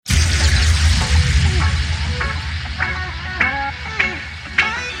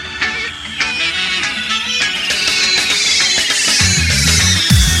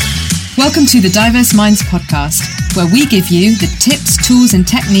Welcome to the Diverse Minds podcast, where we give you the tips, tools and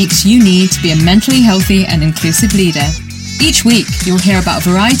techniques you need to be a mentally healthy and inclusive leader. Each week, you'll hear about a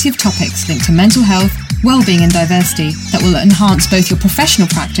variety of topics linked to mental health, well-being and diversity that will enhance both your professional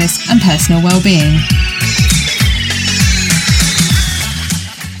practice and personal well-being.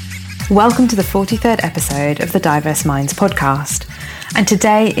 Welcome to the 43rd episode of the Diverse Minds podcast, and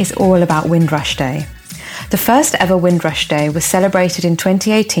today is all about Windrush Day. The first ever Windrush Day was celebrated in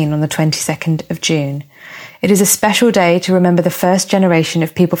 2018 on the 22nd of June. It is a special day to remember the first generation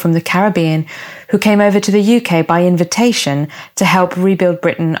of people from the Caribbean who came over to the UK by invitation to help rebuild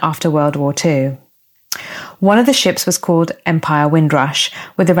Britain after World War II. One of the ships was called Empire Windrush,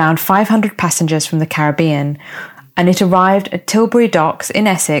 with around 500 passengers from the Caribbean, and it arrived at Tilbury Docks in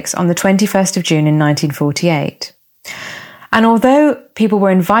Essex on the 21st of June in 1948. And although people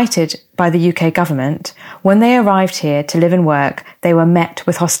were invited by the UK government, when they arrived here to live and work, they were met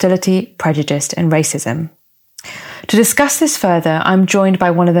with hostility, prejudice and racism. To discuss this further, I'm joined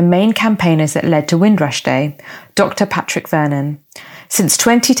by one of the main campaigners that led to Windrush Day, Dr Patrick Vernon. Since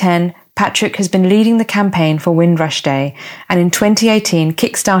 2010, Patrick has been leading the campaign for Windrush Day, and in 2018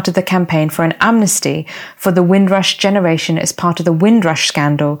 kick-started the campaign for an amnesty for the Windrush generation as part of the Windrush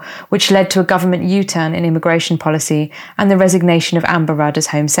scandal, which led to a government U-turn in immigration policy and the resignation of Amber Rudd as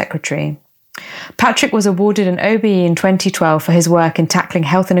Home Secretary. Patrick was awarded an OBE in 2012 for his work in tackling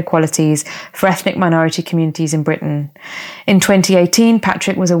health inequalities for ethnic minority communities in Britain. In 2018,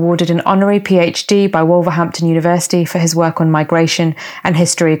 Patrick was awarded an honorary PhD by Wolverhampton University for his work on migration and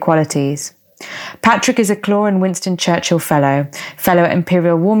history equalities. Patrick is a Clare and Winston Churchill Fellow, Fellow at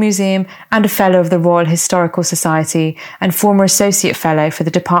Imperial War Museum and a Fellow of the Royal Historical Society and former Associate Fellow for the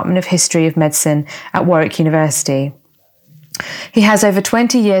Department of History of Medicine at Warwick University. He has over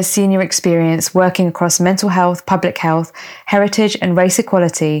 20 years senior experience working across mental health, public health, heritage and race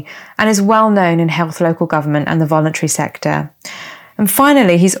equality, and is well known in health, local government and the voluntary sector. And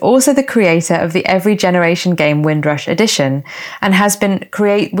finally, he's also the creator of the Every Generation game Windrush Edition, and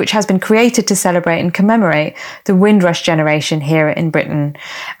which has been created to celebrate and commemorate the Windrush generation here in Britain.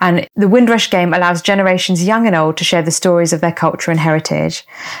 And the Windrush game allows generations young and old to share the stories of their culture and heritage.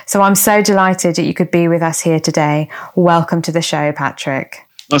 So I'm so delighted that you could be with us here today. Welcome to the show, Patrick.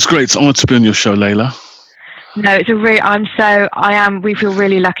 That's great. It's an honour to be on your show, Layla. No, we feel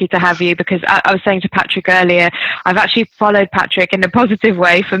really lucky to have you, because I was saying to Patrick earlier, I've actually followed Patrick in a positive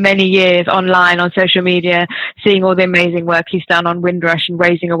way for many years online on social media, seeing all the amazing work he's done on Windrush and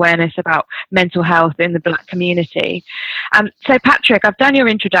raising awareness about mental health in the Black community. So Patrick, I've done your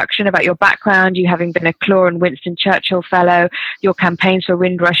introduction about your background, you having been a Clare and Winston Churchill Fellow, your campaigns for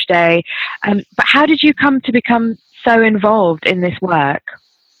Windrush Day. But how did you come to become so involved in this work?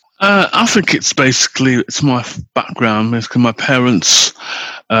 I think it's my background. Because my parents,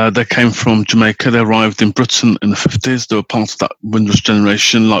 they came from Jamaica. They arrived in Britain in the 50s. They were part of that Windrush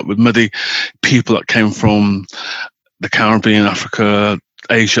generation, like with many people that came from the Caribbean, Africa,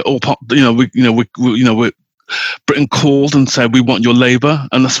 Asia. All part, Britain called and said, "We want your labour,"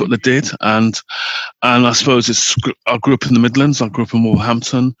 and that's what they did. And I suppose I grew up in the Midlands. I grew up in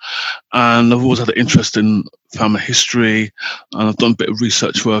Wolverhampton, and I've always had an interest in family history, and I've done a bit of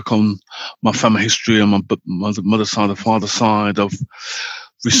research work on my family history on my mother's side and father's side. I've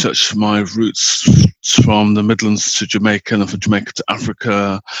researched my roots from the Midlands to Jamaica and from Jamaica to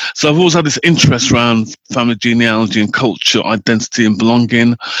Africa. So I've always had this interest around family genealogy and culture, identity and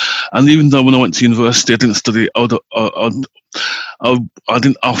belonging. And even though when I went to university, I didn't study, I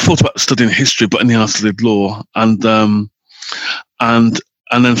thought about studying history, but anyhow I studied law. And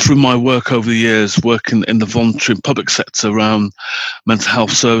then through my work over the years, working in the voluntary and public sector around mental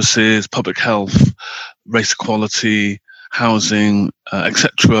health services, public health, race equality, housing,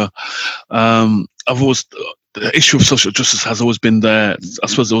 etc. The issue of social justice has always been there. I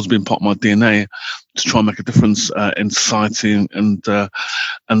suppose it's always been part of my DNA to try and make a difference in society and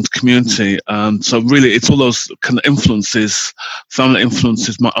community. And so really it's all those kind of influences, family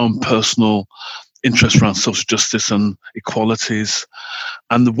influences, my own personal interest around social justice and equalities,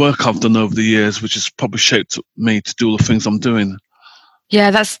 and the work I've done over the years, which has probably shaped me to do all the things I'm doing.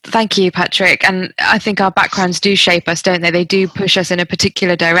 Yeah, thank you, Patrick. And I think our backgrounds do shape us, don't they? They do push us in a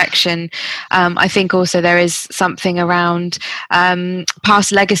particular direction. I think also there is something around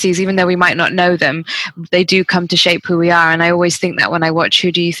past legacies, even though we might not know them, they do come to shape who we are. And I always think that when I watch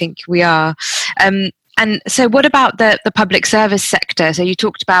Who Do You Think We Are? And so what about the public service sector? So you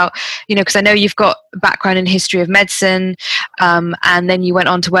talked about, because I know you've got a background in history of medicine, and then you went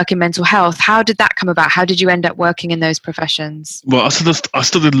on to work in mental health. How did that come about? How did you end up working in those professions? Well, I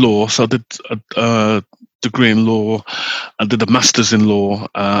studied law, so I did degree in law. I did a master's in law,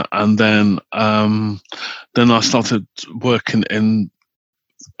 and then I started working in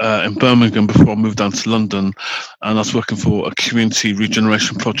Birmingham before I moved down to London, and I was working for a community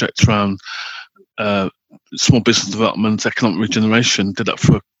regeneration project around small business development, economic regeneration. Did that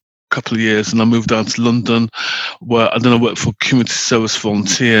for a couple of years, and I moved down to London, and then I worked for community service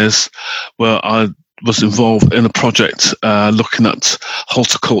volunteers, where I was involved in a project looking at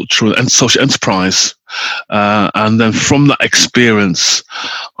horticulture and social enterprise. And then from that experience,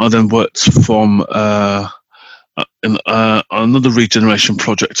 I then worked from in another regeneration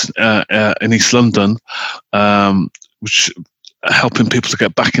project in East London, which helping people to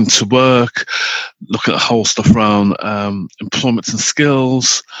get back into work, looking at the whole stuff around employment and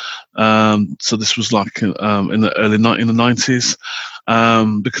skills. So this was like in the early 90s,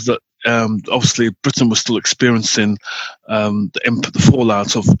 because obviously Britain was still experiencing the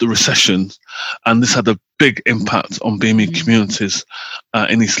fallout of the recession, and this had a big impact on BME communities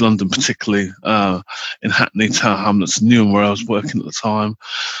in East London, particularly in Hackney, Tower Hamlets, Newham, where I was working at the time.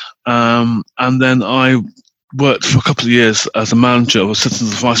 And then I worked for a couple of years as a manager of a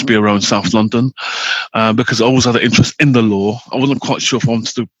Citizens Advice Bureau in South London, because I always had an interest in the law. I wasn't quite sure if I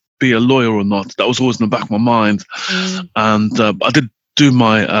wanted to be a lawyer or not. That was always in the back of my mind. And I did do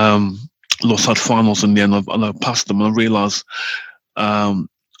my law side finals in the end, and I passed them, and I realised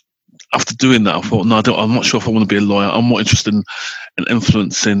after doing that, I thought, no, I'm not sure if I want to be a lawyer. I'm more interested in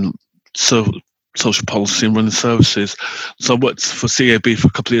influencing social policy and running services. So I worked for CAB for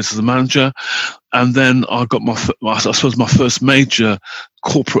a couple of years as a manager, and then I got my first major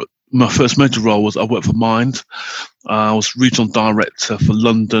role was I worked for Mind. I was regional director for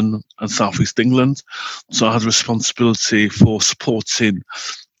London and South East England, so I had responsibility for supporting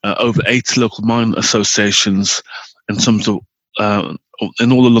over 80 local mine associations in terms of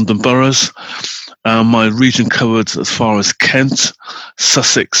in all the London boroughs. My region covered as far as Kent,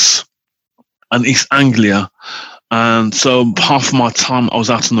 Sussex, and East Anglia, and so half of my time I was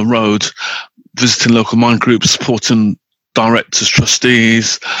out on the road visiting local mine groups, supporting directors,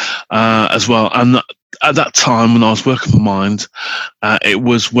 trustees as well. And at that time, when I was working for Mind, it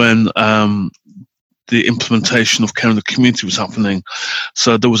was when the implementation of care in the community was happening.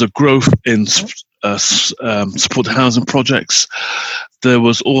 So there was a growth in supported housing projects. There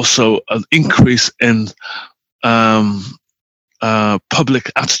was also an increase in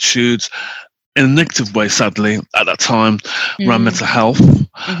public attitudes, in a negative way, sadly, at that time, around mental health.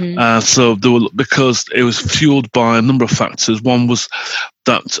 So there were, because it was fueled by a number of factors. One was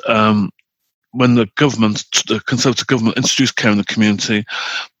that when the Conservative government introduced care in the community,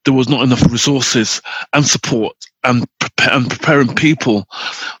 there was not enough resources and support and preparing people,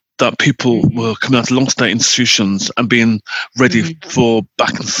 that people were coming out of long-stay institutions and being ready for back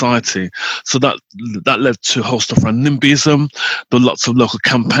in society. So that led to a whole stuff around NIMBYism. There were lots of local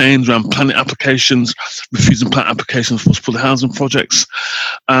campaigns around planning applications, refusing planning applications for supported housing projects.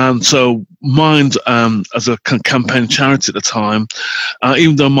 So Mind, as a campaign charity at the time,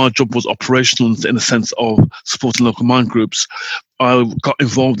 even though my job was operational in the sense of supporting local mine groups, I got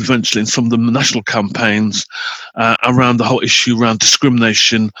involved eventually in some of the national campaigns around the whole issue around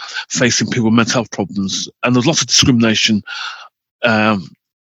discrimination facing people with mental health problems. And there's lots of discrimination at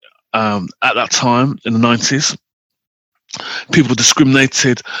that time in the 90s. People were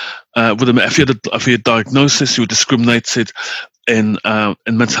discriminated if you had a diagnosis, you were discriminated in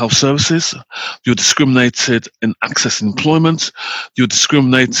mental health services. You were discriminated in accessing employment. You were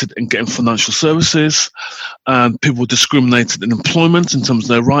discriminated in getting financial services. People were discriminated in employment in terms of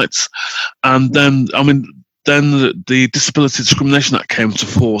their rights. And then, then the Disability Discrimination Act came into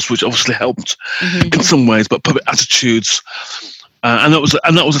force, which obviously helped in some ways, but public attitudes. And that was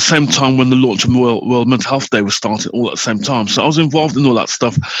the same time when the launch of World Mental Health Day was starting, all at the same time. So I was involved in all that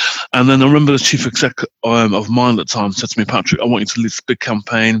stuff. And then I remember the chief exec of Mind at the time said to me, Patrick, I want you to lead this big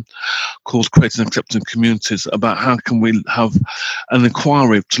campaign called Creating Accepting Communities about how can we have an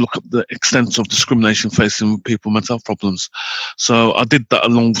inquiry to look at the extent of discrimination facing people with mental health problems. So I did that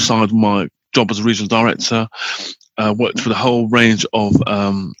alongside my job as a regional director. Worked with a whole range of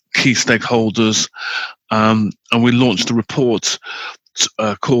key stakeholders, and we launched a report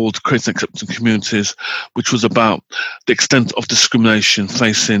called Creating Accepting Communities, which was about the extent of discrimination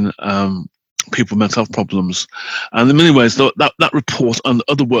facing people with mental health problems. And in many ways, that report and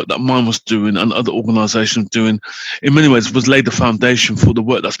other work that Mind was doing and other organisations doing, in many ways, was laid the foundation for the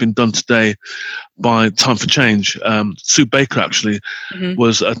work that's been done today by Time for Change. Sue Baker actually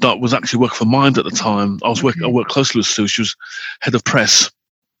was actually working for Mind at the time. I worked closely with Sue. She was head of press.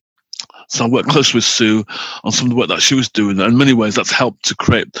 So I worked closely with Sue on some of the work that she was doing. And in many ways, that's helped to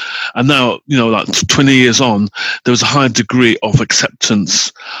create. And now, like 20 years on, there was a high degree of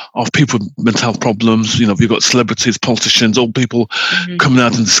acceptance of people with mental health problems. You've got celebrities, politicians, all people coming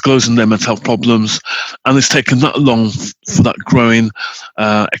out and disclosing their mental health problems. And it's taken that long for that growing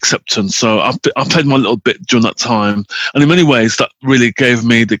acceptance. So I played my little bit during that time. And in many ways, that really gave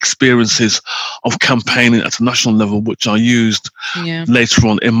me the experiences of campaigning at a national level, which I used later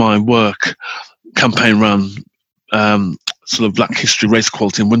on in my work. Campaign around sort of Black history, race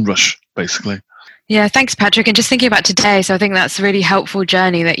equality in Windrush, basically. Yeah, thanks, Patrick. And just thinking about today, so I think that's a really helpful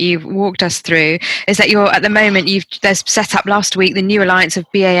journey that you've walked us through, is that you're at the moment, there's set up last week the new alliance of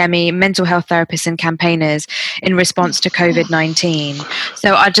BAME mental health therapists and campaigners in response to COVID-19.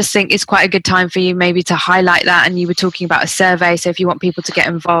 So I just think it's quite a good time for you maybe to highlight that. And you were talking about a survey, so if you want people to get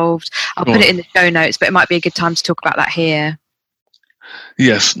involved, I'll put it in the show notes, but it might be a good time to talk about that here.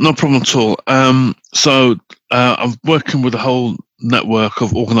 Yes, no problem at all. So I'm working with a whole network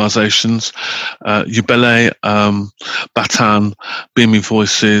of organisations, Ubele, Batan, Beaming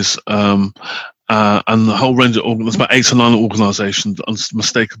Voices, and the whole range of there's about 8 or 9 organisations,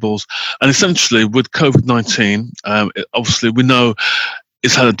 unmistakable. And essentially, with COVID-19, obviously we know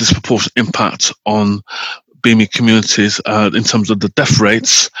it's had a disproportionate impact on BAME communities in terms of the death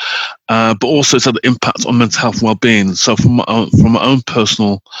rates, but also it's had an impact on mental health well-being. So from my own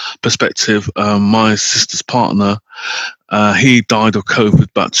personal perspective, my sister's partner, he died of COVID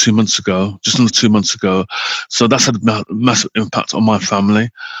about 2 months ago, just under 2 months ago. So that's had a massive impact on my family,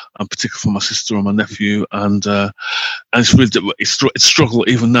 and particularly for my sister and my nephew. And it's really it's struggle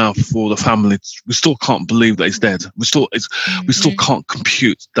even now for the family. We still can't believe that he's dead. We still can't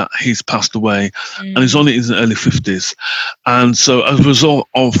compute that he's passed away, and he's only in his early 50s. And so as a result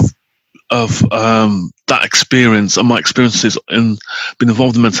of that experience and my experiences in being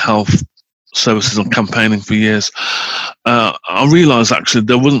involved in mental health services and campaigning for years, I realised actually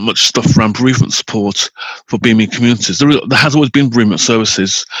there wasn't much stuff around bereavement support for BAME communities. There has always been bereavement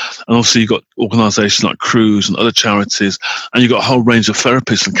services, and obviously you've got organisations like Cruise and other charities, and you've got a whole range of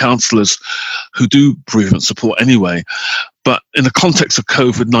therapists and counsellors who do bereavement support anyway. But in the context of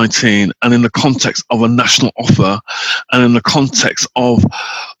COVID-19, and in the context of a national offer, and in the context of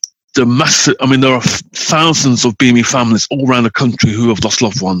the massive, there are thousands of BAME families all around the country who have lost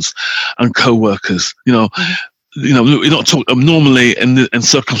loved ones and co-workers. We're not talking normally in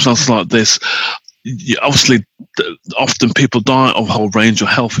circumstances like this. Obviously, often people die of a whole range of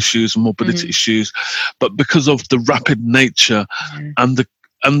health issues and mobility issues, but because of the rapid nature and the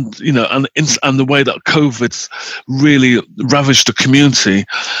way that COVID's really ravaged the community,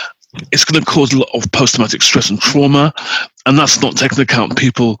 it's going to cause a lot of post-traumatic stress and trauma, and that's not taking into account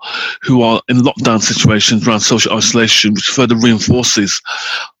people who are in lockdown situations around social isolation, which further reinforces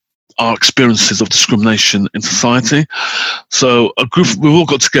our experiences of discrimination in society. So we've all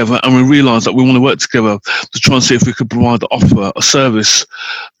got together and we realised that we want to work together to try and see if we could offer a service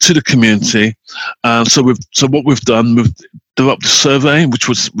to the community. So what we've done, we've developed a survey which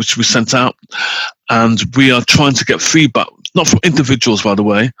we sent out, and we are trying to get feedback, not from individuals, by the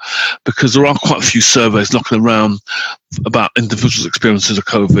way, because there are quite a few surveys knocking around about individuals' experiences of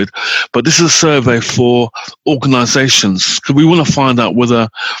COVID, but this is a survey for organisations, because we want to find out whether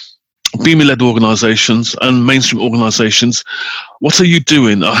BAME-led organisations and mainstream organisations, what are you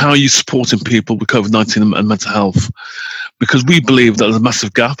doing, or how are you supporting people with COVID-19 and mental health? Because we believe that there's a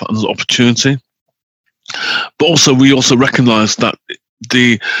massive gap and there's opportunity. But also, we also recognise that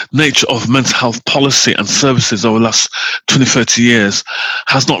the nature of mental health policy and services over the last 20, 30 years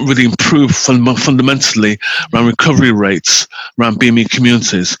has not really improved fundamentally around recovery rates around BAME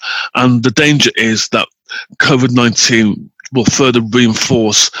communities. And the danger is that COVID-19 will further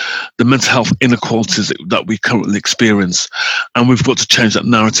reinforce the mental health inequalities that we currently experience. And we've got to change that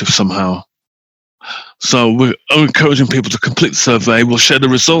narrative somehow. So we're encouraging people to complete the survey. We'll share the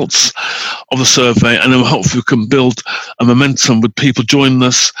results of the survey, and then hopefully we can build a momentum with people joining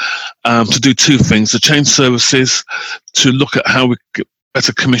us to do two things: to change services, to look at how we get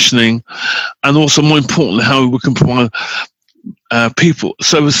better commissioning, and also, more importantly, how we can provide people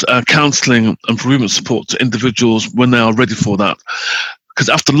service counselling and bereavement support to individuals when they are ready for that. Because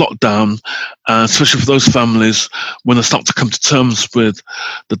after lockdown, especially for those families, when they start to come to terms with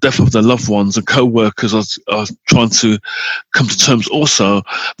the death of their loved ones, and co-workers are trying to come to terms also,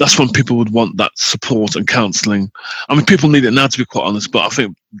 that's when people would want that support and counselling. People need it now, to be quite honest, but I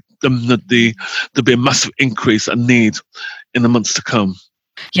think there'll be a massive increase and need in the months to come.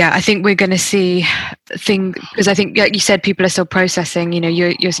 Yeah, I think we're going to see because I think, like you said, people are still processing.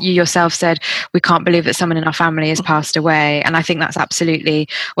 You yourself said we can't believe that someone in our family has passed away, and I think that's absolutely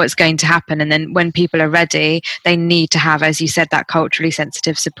what's going to happen. And then when people are ready, they need to have, as you said, that culturally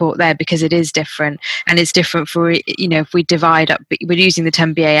sensitive support there, because it is different, and it's different for if we divide up. We're using the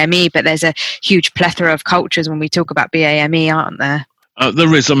term BAME, but there's a huge plethora of cultures when we talk about BAME, aren't there?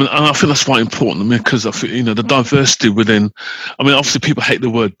 There is. I mean, and I feel that's quite important. I mean, because I feel, the diversity within. I mean, obviously, people hate the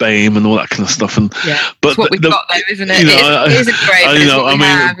word BAME and all that kind of stuff, but it's what we've got, though, isn't it? It isn't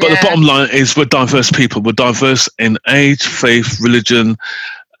great. But the bottom line is, we're diverse people. We're diverse in age, faith, religion,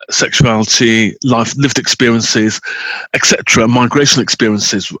 sexuality, lived experiences, etc., migration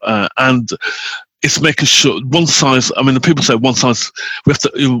experiences, and it's making sure one size. I mean, the people say one size. We have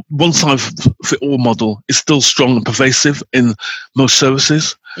to one size fit all model is still strong and pervasive in most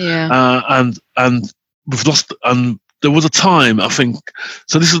services. Yeah. And we've lost. And there was a time, I think.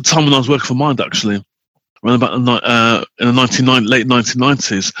 So this is the time when I was working for Mind, actually, around about in the late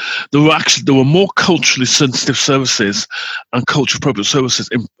 1990s. There were more culturally sensitive services and culture appropriate services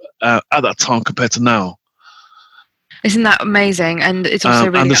at that time compared to now. Isn't that amazing? And it's also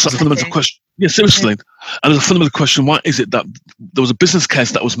really and there's a fundamental question. Yeah, seriously. Yeah. And there's a fundamental question, why is it that there was a business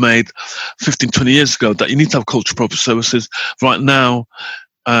case that was made 15, 20 years ago that you need to have culture appropriate services? Right now,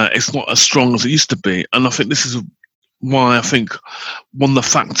 it's not as strong as it used to be. And I think this is why I think one of the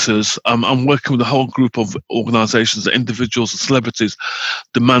factors, I'm working with a whole group of organisations, individuals and celebrities,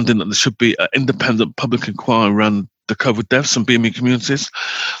 demanding that there should be an independent public inquiry around the COVID deaths and BME communities,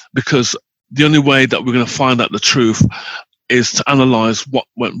 because the only way that we're going to find out the truth is to analyse what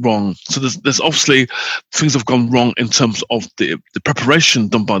went wrong. So there's obviously things have gone wrong in terms of the preparation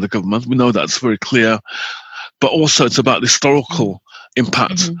done by the government. We know that's very clear, but also it's about the historical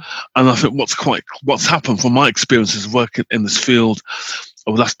impact. Mm-hmm. And I think what's happened from my experiences of working in this field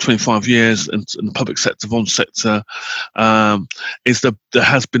over the last 25 years in the public sector, voluntary sector, is that there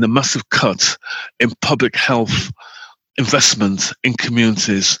has been a massive cut in public health investment in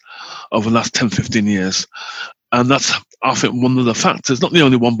communities over the last 10, 15 years. And that's, I think, one of the factors, not the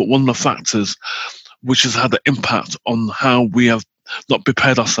only one, but one of the factors which has had an impact on how we have not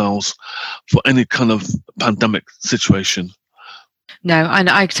prepared ourselves for any kind of pandemic situation. No, and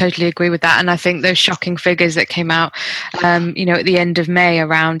I totally agree with that. And I think those shocking figures that came out, at the end of May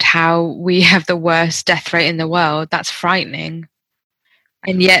around how we have the worst death rate in the world, that's frightening.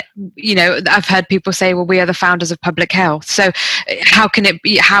 And yet, I've heard people say, well, we are the founders of public health. So how can it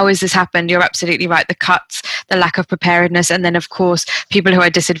be? How has this happened? You're absolutely right. The cuts, the lack of preparedness. And then, of course, people who are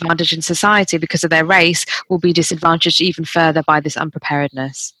disadvantaged in society because of their race will be disadvantaged even further by this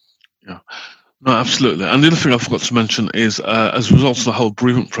unpreparedness. Yeah. No, absolutely. And the other thing I forgot to mention is, as a result of the whole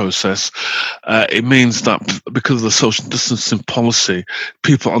bereavement process, it means that because of the social distancing policy,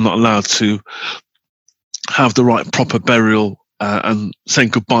 people are not allowed to have the right proper burial and saying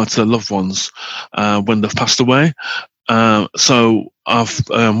goodbye to their loved ones when they've passed away. So I've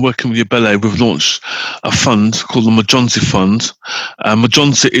working with Yabele, we've launched a fund called the Majonzi Fund.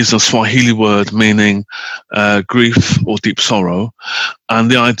 Majonzi is a Swahili word meaning grief or deep sorrow.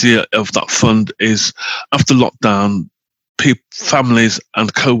 And the idea of that fund is, after lockdown, families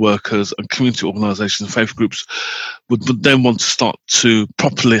and co-workers and community organisations and faith groups would then want to start to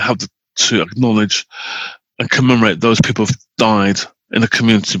properly to acknowledge and commemorate those people who've died in the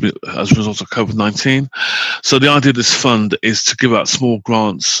community as a result of COVID-19. So the idea of this fund is to give out small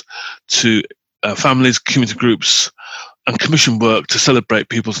grants to families, community groups, and commission work to celebrate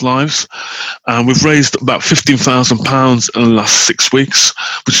people's lives. And we've raised about £15,000 in the last 6 weeks,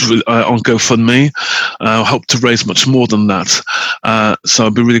 which is on GoFundMe. I hope to raise much more than that. So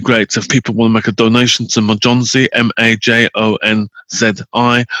it'd be really great if people want to make a donation to Majonzi, MAJONZI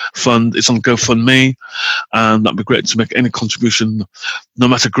fund. It's on GoFundMe, and that'd be great to make any contribution, no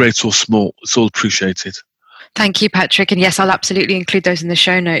matter great or small. It's all appreciated. Thank you, Patrick. And yes, I'll absolutely include those in the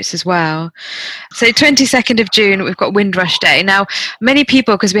show notes as well. So 22nd of June, we've got Windrush Day. Now, many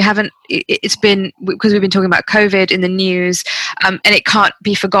people, because we've been talking about COVID in the news, and it can't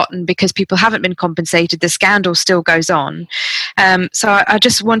be forgotten because people haven't been compensated. The scandal still goes on. So I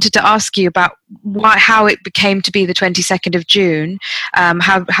just wanted to ask you about how it became to be the 22nd of June.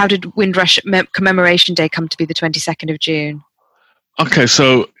 How did Windrush Commemoration Day come to be the 22nd of June? Okay,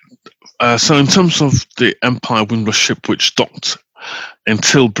 so in terms of the Empire Windrush ship which docked in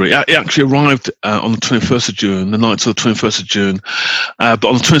Tilbury, it actually arrived on the 21st of June, the night of the 21st of June. But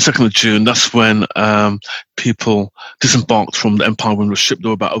on the 22nd of June, that's when people disembarked from the Empire Windrush ship. There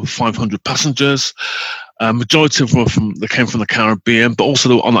were about over 500 passengers. Majority of them they came from the Caribbean, but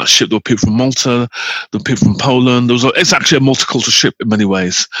also on that ship there were people from Malta, there were people from Poland. It's actually a multicultural ship in many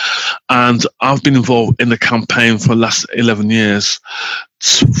ways, and I've been involved in the campaign for the last 11 years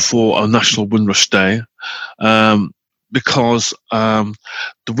for a National Windrush Day, because the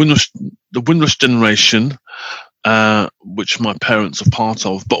Windrush generation, which my parents are part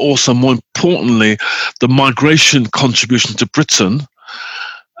of, but also more importantly, the migration contribution to Britain,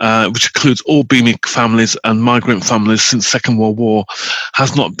 which includes all Beamy families and migrant families since Second World War,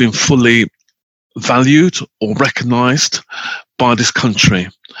 has not been fully valued or recognised by this country.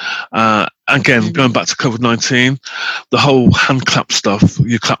 Again, going back to COVID-19, the whole hand clap stuff,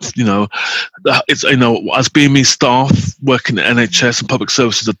 you clap, it's, as Beamy staff working at NHS and public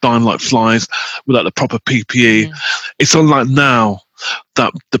services are dying like flies without the proper PPE. It's unlike now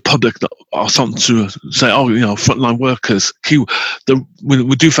that the public are starting to say, frontline workers,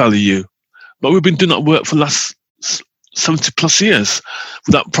 we do value you. But we've been doing that work for the last 70 plus years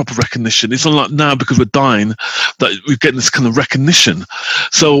without proper recognition. It's unlike now, because we're dying, that we're getting this kind of recognition.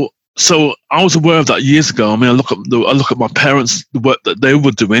 So I was aware of that years ago. I mean, I look at my parents, the work that they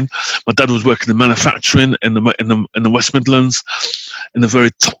were doing. My dad was working in manufacturing in the West Midlands, in a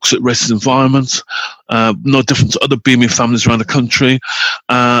very toxic, racist environment, no different to other Beamy families around the country,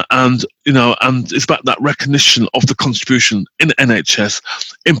 and it's about that recognition of the contribution in NHS,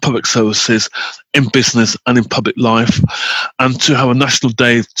 in public services, in business, and in public life, and to have a national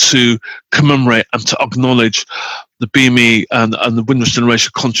day to commemorate and to acknowledge the Beamy and the Windrush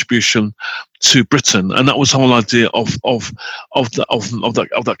generation contribution to Britain. And that was the whole idea of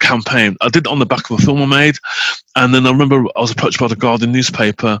that campaign. I did it on the back of a film I made, and then I remember I was approached by the Guardian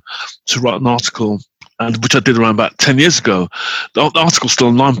newspaper to write an article, which I did around about 10 years ago. The article's still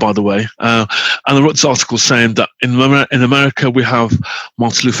online, by the way. And I wrote this article saying that in America we have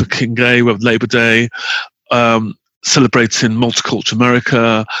Martin Luther King Day, we have Labor Day, celebrating multicultural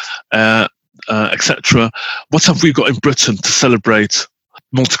America, etc. What have we got in Britain to celebrate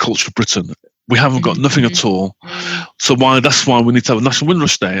multicultural Britain? We haven't got nothing at all. So that's why we need to have a National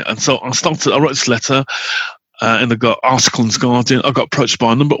Windrush Day. And so I wrote this letter in the article in The Guardian. I got approached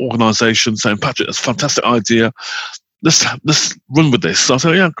by a number of organisations saying, Patrick, that's a fantastic idea. Let's run with this. So I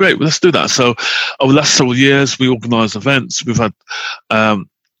said, yeah, great, well, let's do that. So over the last several years, we organised events. We've had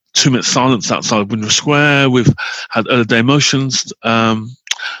 2-minute silence outside Windrush Square. We've had early day motions. We've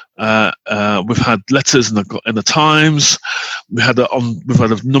had letters in the Times. We've had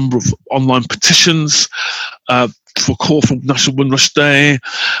a number of online petitions for a call for National Windrush Day.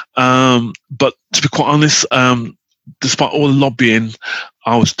 But to be quite honest, despite all the lobbying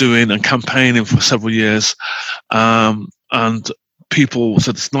I was doing and campaigning for several years, and people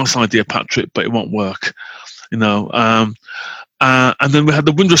said, it's a nice idea, Patrick, but it won't work, And then we had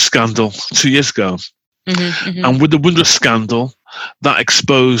the Windrush scandal 2 years ago. And with the Windrush scandal, that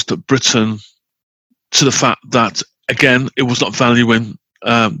exposed Britain to the fact that, again, it was not valuing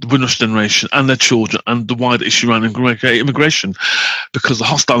the Windrush generation and their children and the wider issue around immigration, because the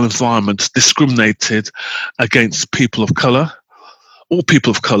hostile environment discriminated against people of colour, all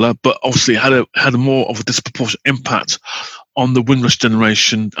people of colour, but obviously had a more of a disproportionate impact on the Windrush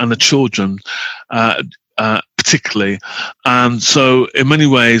generation and the children, particularly. And so in many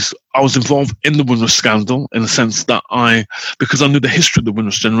ways I was involved in the Windrush scandal, in the sense that because I knew the history of the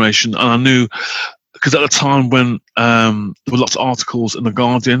Windrush generation, and I knew, because at the time when there were lots of articles in The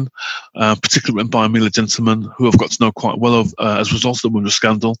Guardian, particularly written by Amelia Gentleman, who I've got to know quite well as a result of the Windrush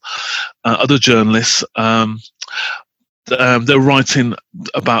scandal, other journalists, they were writing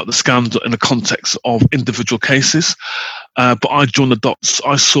about the scandal in the context of individual cases, but I joined the dots.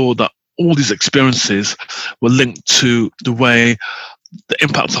 I saw that all these experiences were linked to the way the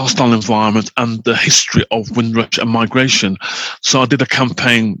impact of hostile environment and the history of Windrush and migration. So I did a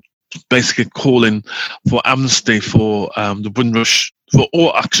campaign basically calling for amnesty for the Windrush,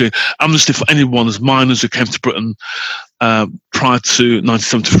 amnesty for anyone as minors who came to Britain prior to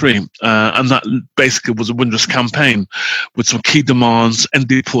 1973. And that basically was a Windrush campaign with some key demands: end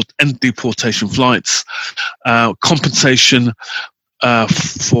deportation flights, compensation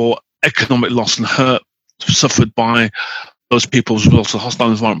for economic loss and hurt suffered by those people as a result of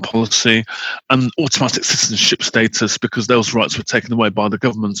hostile environment policy, and automatic citizenship status, because those rights were taken away by the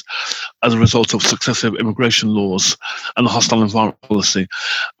government as a result of successive immigration laws and the hostile environment policy.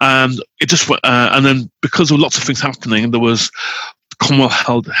 And it just and then, because of lots of things happening, there was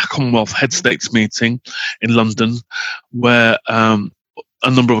the Commonwealth Head States meeting in London, where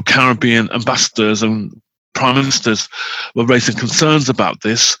a number of Caribbean ambassadors and prime ministers were raising concerns about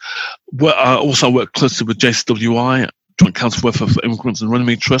this. I also worked closely with JCWI, Joint Council Welfare for Immigrants and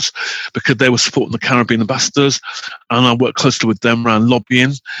Runnymede Trust, because they were supporting the Caribbean ambassadors, and I worked closely with them around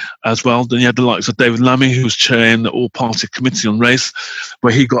lobbying as well. Then you had the likes of David Lammy, who was chairing the All-Party Committee on Race,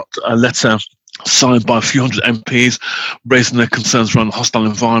 where he got a letter signed by a few hundred MPs raising their concerns around the hostile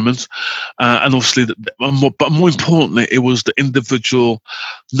environment. And obviously, but more importantly, it was the individual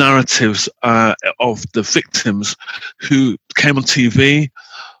narratives of the victims who came on TV,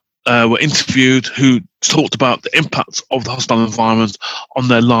 were interviewed, who talked about the impact of the hostile environment on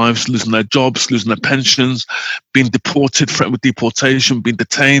their lives, losing their jobs, losing their pensions, being deported, threatened with deportation, being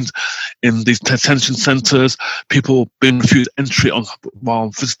detained in these detention centres, people being refused entry while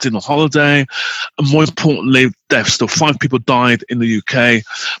visiting on holiday, and more importantly, deaths. So 5 people died in the UK,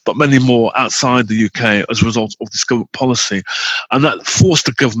 but many more outside the UK as a result of this government policy. And that forced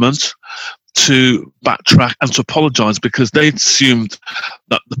the government to backtrack and to apologise, because they assumed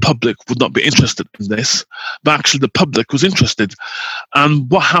that the public would not be interested in this, but actually the public was interested.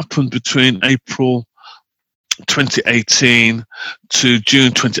 And what happened between April 2018 to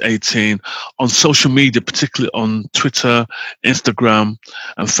June 2018 on social media, particularly on Twitter, Instagram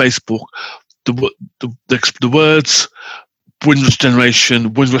and Facebook, the words Windrush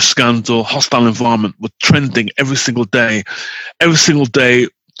generation, Windrush scandal, hostile environment were trending every single day,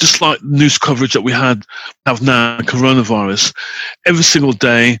 just like news coverage that we have now, coronavirus. Every single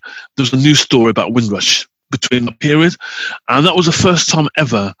day, there was a news story about Windrush between the period. And that was the first time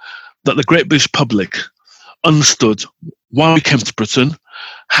ever that the great British public understood why we came to Britain,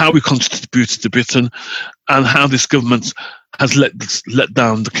 how we contributed to Britain, and how this government has let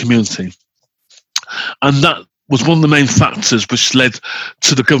down the community. And that was one of the main factors which led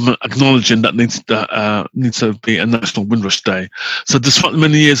to the government acknowledging that needs to be a National Windrush Day. So despite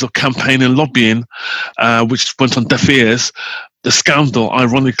many years of campaigning and lobbying, which went on deaf ears, the scandal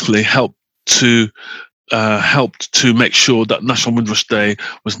ironically helped to make sure that National Windrush Day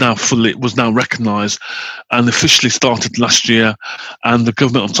was now recognised and officially started last year. And the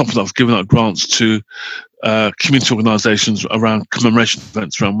government, on top of that, have given out grants to community organisations around commemoration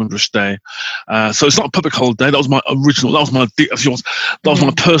events around Windrush Day. So it's not a public holiday. That was my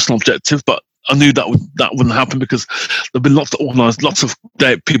personal objective, but I knew that wouldn't happen, because there've been lots of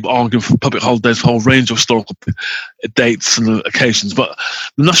people arguing for public holidays, a whole range of historical dates and occasions. But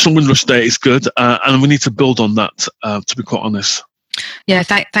the National Windrush Day is good, and we need to build on that, to be quite honest. Yeah,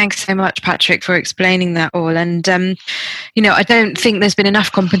 thanks so much, Patrick, for explaining that all. And, I don't think there's been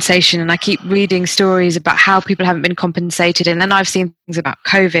enough compensation, and I keep reading stories about how people haven't been compensated. And then I've seen things about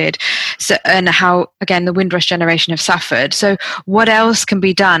COVID and how, again, the Windrush generation have suffered. So what else can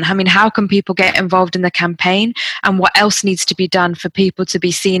be done? I mean, how can people get involved in the campaign, and what else needs to be done for people to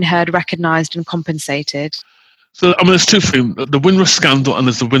be seen, heard, recognised and compensated? So, there's two things, the Windrush scandal and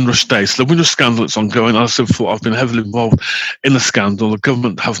there's the Windrush Day. So the Windrush scandal, it's ongoing. As I said before, I've been heavily involved in the scandal. The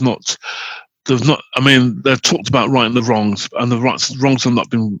government they've talked about righting the wrongs, and the wrongs have not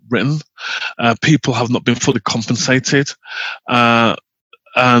been written. People have not been fully compensated.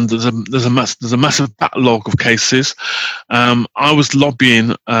 And there's a massive backlog of cases. I was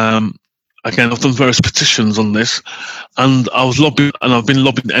lobbying, again, I've done various petitions on this, and I've been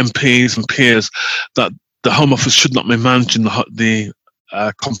lobbying MPs and peers that the Home Office should not be managing the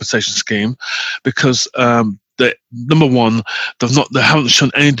compensation scheme, because number one, they haven't shown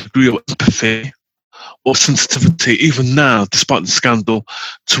any degree of empathy or sensitivity, even now, despite the scandal,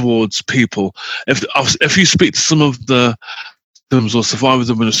 towards people. If you speak to some of the victims or survivors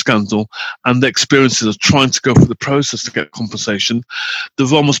of the scandal and the experiences of trying to go through the process to get compensation,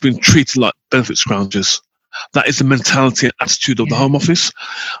 they've almost been treated like benefit scroungers. That is the mentality and attitude of the Home Office.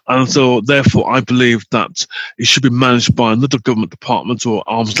 And so, therefore, I believe that it should be managed by another government department or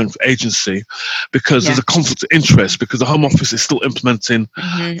arm's length agency, because there's a conflict of interest, because the Home Office is still implementing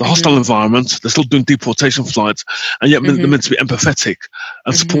the hostile environment, they're still doing deportation flights, and yet they're meant to be empathetic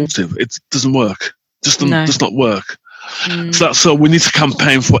and supportive. It doesn't work. Does not work. So we need to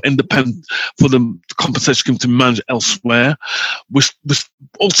campaign for the compensation scheme to be managed elsewhere. But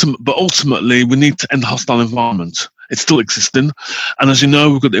ultimately, we need to end the hostile environment. It's still existing, and as you know,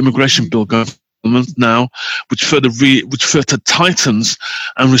 we've got the immigration bill going now, which further tightens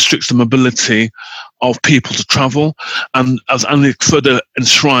and restricts the mobility of people to travel, and it further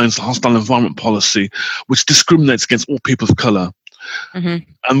enshrines the hostile environment policy, which discriminates against all people of colour. And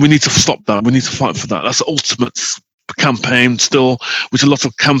we need to stop that. We need to fight for that. That's the ultimate campaign still, which a lot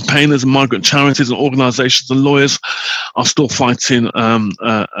of campaigners and migrant charities and organisations and lawyers are still fighting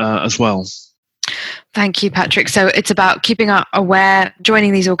as well. Thank you, Patrick. So it's about keeping aware,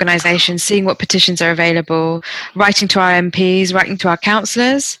 joining these organisations, seeing what petitions are available, writing to our MPs, writing to our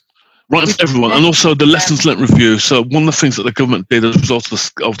councillors. Right, for everyone, and also the lessons learnt review. So one of the things that the government did as a result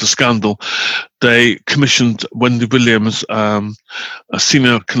of the scandal, they commissioned Wendy Williams, a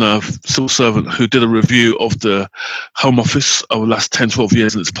senior kind of civil servant, who did a review of the Home Office over the last 10, 12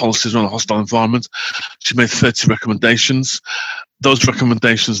 years and its policies around a hostile environment. She made 30 recommendations. Those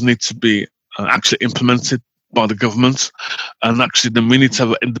recommendations need to be actually implemented by the government, and actually then we need to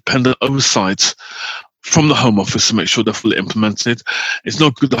have an independent oversight from the Home Office to make sure they're fully implemented. It's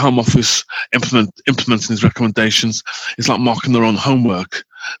not good the Home Office implementing these recommendations. It's like marking their own homework.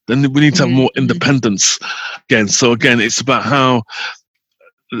 Then we need to have more independence again. So again, it's about how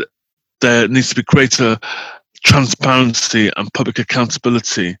there needs to be greater transparency and public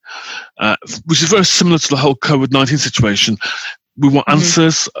accountability, which is very similar to the whole COVID-19 situation. We want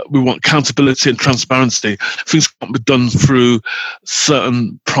answers, we want accountability and transparency. Things can't be done through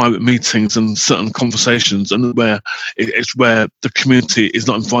certain private meetings and certain conversations, and where it's where the community is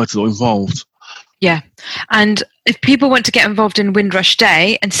not invited or involved. Yeah. And if people want to get involved in Windrush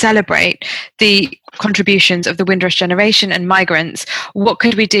Day and celebrate the contributions of the Windrush generation and migrants, what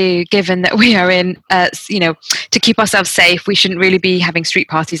could we do, given that we are in, to keep ourselves safe? We shouldn't really be having street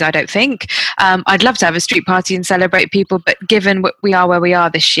parties, I don't think. I'd love to have a street party and celebrate people, but given we are where we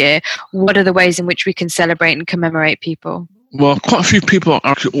are this year, what are the ways in which we can celebrate and commemorate people? Well, quite a few people are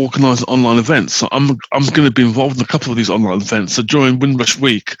actually organising online events. So I'm going to be involved in a couple of these online events. So during Windrush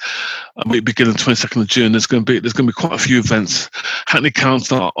Week, beginning 22nd of June, there's going to be quite a few events. Hackney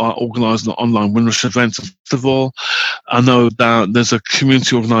Council are organising an online Windrush event festival. I know that there's a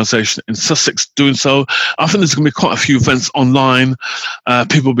community organisation in Sussex doing so. I think there's going to be quite a few events online.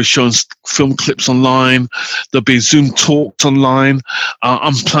 People will be showing film clips online. There'll be Zoom talks online.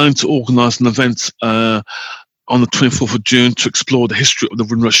 I'm planning to organise an event on the 24th of June to explore the history of the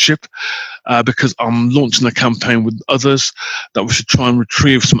Windrush ship, because I'm launching a campaign with others that we should try and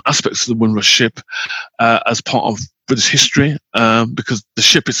retrieve some aspects of the Windrush ship as part of British history, because the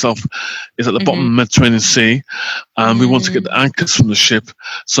ship itself is at the bottom of the Mediterranean Sea, and we want to get the anchors from the ship.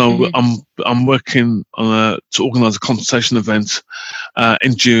 So I'm working on to organise a consultation event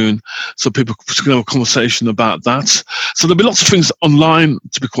in June, so people can have a conversation about that. So there'll be lots of things online,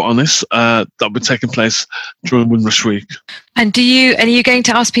 to be quite honest, that will be taking place during Windrush Week. And are you going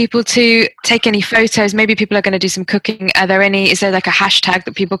to ask people to take any photos? Maybe people are going to do some cooking. Is there like a hashtag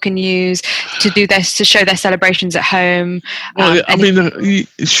that people can use to show their celebrations at home? Well,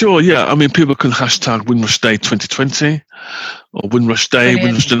 sure, yeah. I mean, people can hashtag Windrush Day 2020 or Windrush Day, Brilliant.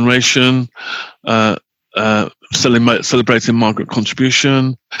 Windrush Generation, celebrating migrant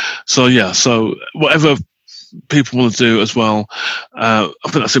contribution. So yeah, so whatever people want to do as well, I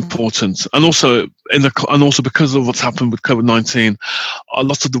think that's important. And also because of what's happened with COVID-19, a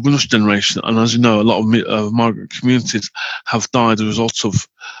lot of the Windrush generation, and as you know, a lot of migrant communities have died as a result of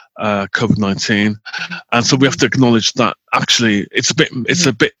COVID-19, and so we have to acknowledge that actually it's a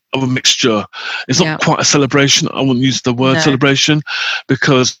bit of a mixture. It's not quite a celebration. I wouldn't use the word celebration,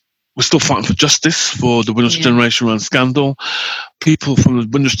 because we're still fighting for justice for the Windrush generation around scandal. People from the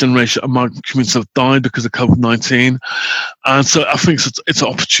Windrush generation and migrant communities have died because of COVID-19. And so I think it's an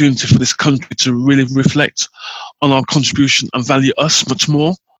opportunity for this country to really reflect on our contribution and value us much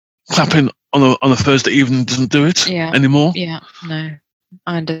more. Clapping on a Thursday evening doesn't do it anymore. Yeah, no,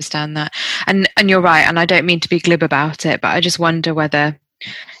 I understand that. And you're right, and I don't mean to be glib about it, but I just wonder whether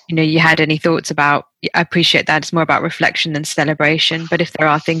you had any thoughts about, I appreciate that it's more about reflection than celebration, but if there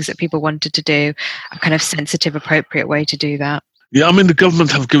are things that people wanted to do, a kind of sensitive, appropriate way to do that. Yeah, I mean, the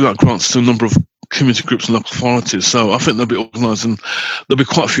government have given out grants to a number of community groups and local authorities, so I think they'll be organising, there'll be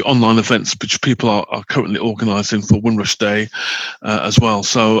quite a few online events which people are currently organising for Windrush Day as well.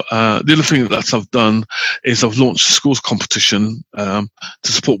 So the other thing that I've done is I've launched a schools competition to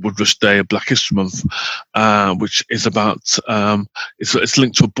support Windrush Day, Black History Month, which is about, it's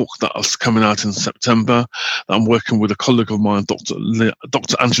linked to a book that's coming out in September. I'm working with a colleague of mine,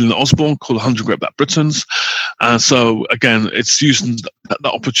 Dr Angelina Osborne, called 100 Great Black Britons. And so again, it's using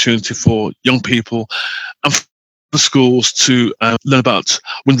that opportunity for young people and for the schools to learn about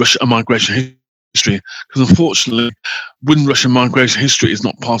Windrush and migration history, because unfortunately Windrush and migration history is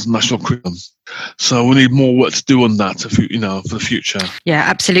not part of the national curriculum, so we need more work to do on that for the future. Yeah,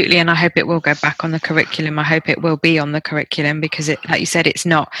 absolutely, and I hope it will go back on the curriculum. I hope it will be on the curriculum, because like you said, it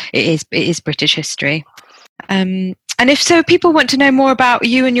is British history. And if so, people want to know more about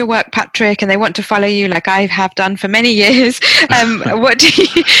you and your work, Patrick, and they want to follow you like I have done for many years.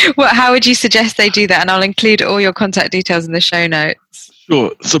 How would you suggest they do that? And I'll include all your contact details in the show notes.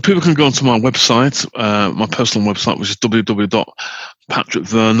 Sure. So people can go onto my website, my personal website, which is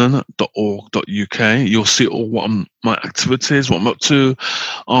patrickvernon.org.uk. You'll see all my activities, what I'm up to,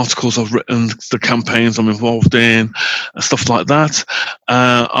 articles I've written, the campaigns I'm involved in, and stuff like that.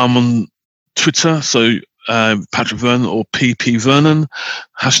 I'm on Twitter, so Patrick Vernon or PP Vernon.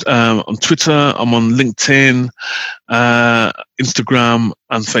 On Twitter, I'm on LinkedIn, Instagram,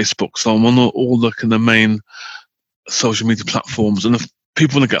 and Facebook. So I'm on all the kind of main social media platforms. And if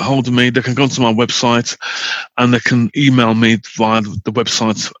people want to get hold of me, they can go onto my website and they can email me via the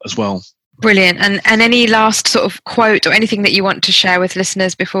website as well. Brilliant. And any last sort of quote or anything that you want to share with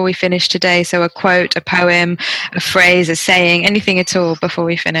listeners before we finish today? So a quote, a poem, a phrase, a saying, anything at all before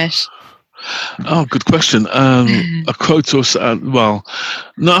we finish? Oh, good question. A quote or well,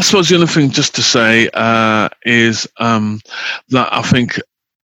 no, I suppose the only thing just to say is that I think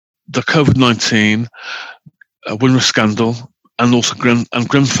the COVID-19 Windrush scandal and also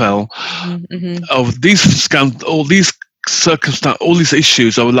Grenfell, of all these circumstances, all these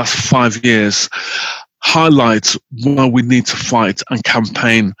issues over the last 5 years, highlights why we need to fight and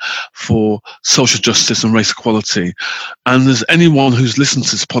campaign for social justice and race equality. And there's anyone who's listened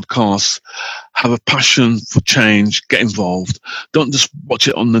to this podcast, have a passion for change, get involved. Don't just watch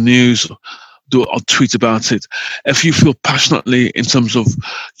it on the news or tweet about it. If you feel passionately in terms of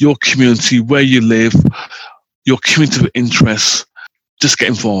your community, where you live, your community of interests, just get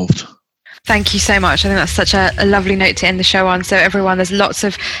involved. Thank you so much. I think that's such a lovely note to end the show on. So everyone, there's lots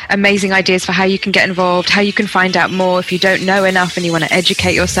of amazing ideas for how you can get involved, how you can find out more. If you don't know enough and you want to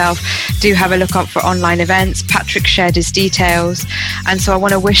educate yourself, do have a look up for online events. Patrick shared his details. And so I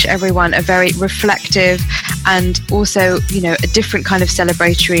want to wish everyone a very reflective and also, a different kind of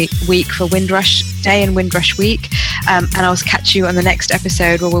celebratory week for Windrush Day and Windrush Week. And I'll catch you on the next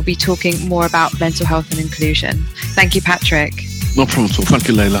episode where we'll be talking more about mental health and inclusion. Thank you, Patrick. No problem at all. Thank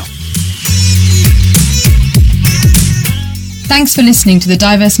you, Layla. Thanks for listening to the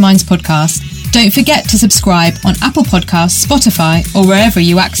Diverse Minds podcast. Don't forget to subscribe on Apple Podcasts, Spotify, or wherever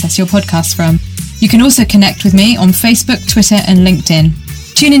you access your podcasts from. You can also connect with me on Facebook, Twitter, and LinkedIn.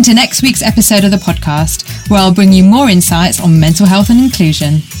 Tune into next week's episode of the podcast, where I'll bring you more insights on mental health and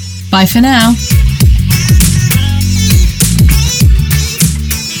inclusion. Bye for now.